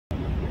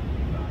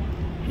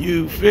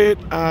You fit,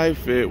 I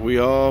fit, we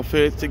all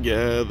fit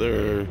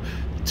together.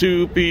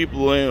 Two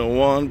people in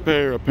one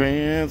pair of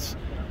pants.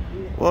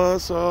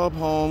 What's up,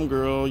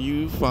 homegirl?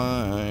 You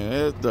fine.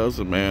 It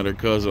doesn't matter,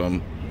 cause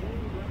I'm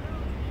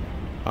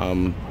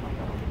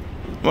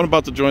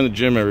about to join the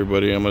gym,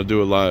 everybody. I'm gonna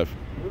do it live.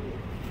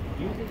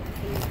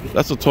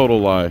 That's a total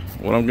lie.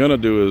 What I'm gonna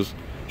do is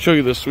show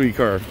you this sweet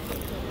car.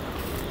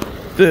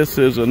 This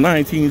is a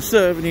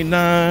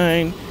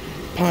 1979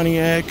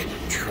 Pontiac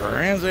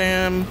Trans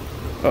Am.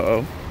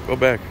 Uh-oh, go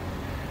back.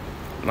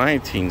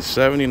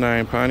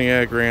 1979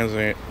 Pontiac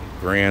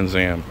Trans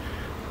Am.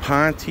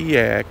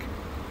 Pontiac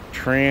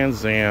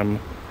Trans Am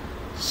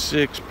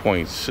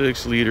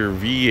 6.6 liter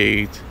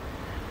V8.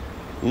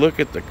 Look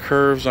at the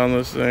curves on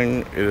this thing.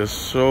 It is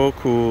so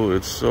cool.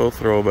 It's so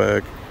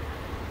throwback.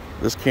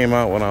 This came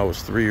out when I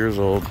was 3 years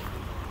old.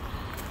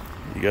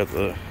 You got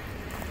the,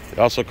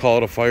 they also call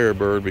it a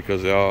Firebird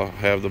because they all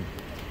have the,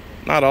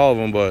 not all of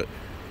them, but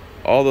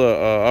all the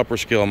upper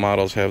scale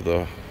models have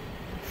the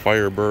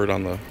Firebird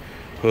on the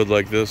hood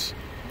like this.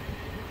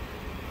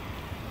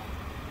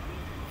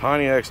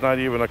 Pontiac's not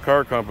even a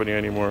car company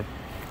anymore.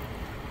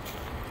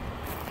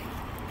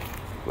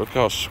 Look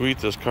how sweet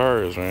this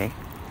car is, man.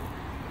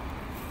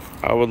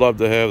 I would love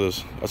to have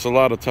this. That's a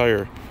lot of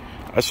tire.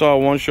 I saw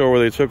one show where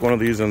they took one of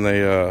these and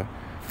they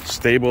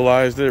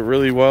stabilized it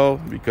really well,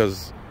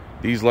 because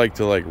these like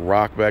to like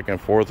rock back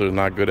and forth. They're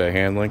not good at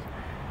handling.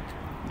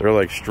 They're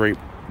like straight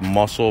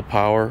muscle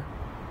power.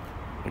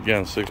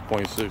 Again,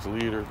 6.6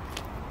 liter.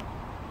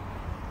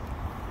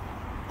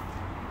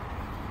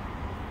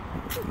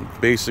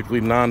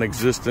 Basically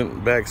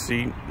non-existent back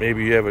seat.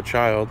 Maybe you have a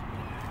child.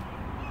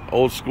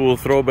 Old school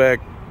throwback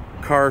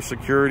car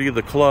security,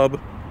 the club.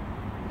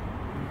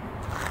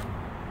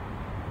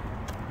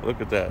 Look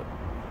at that.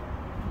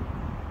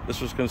 This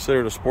was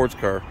considered a sports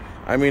car.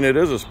 I mean, it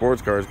is a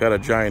sports car. It's got a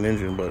giant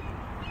engine, but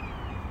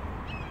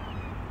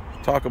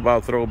talk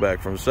about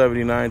throwback from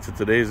 79 to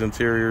today's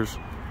interiors.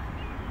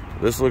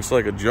 This looks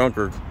like a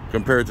junker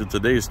compared to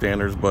today's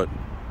standards, but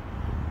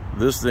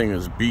this thing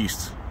is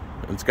beast.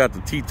 It's got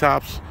the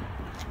T-tops.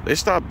 They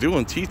stopped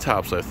doing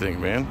T-tops, I think,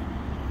 man.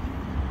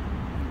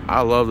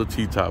 I love the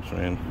T-tops,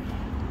 man.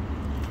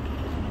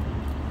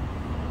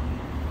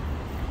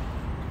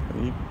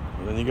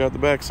 And then you got the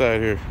backside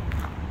here.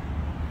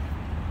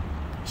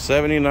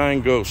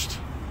 79 Ghost.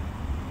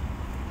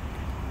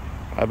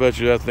 I bet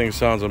you that thing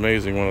sounds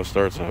amazing when it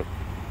starts up.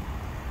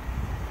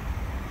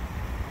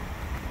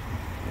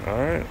 All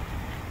right.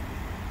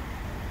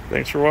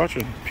 Thanks for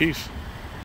watching. Peace.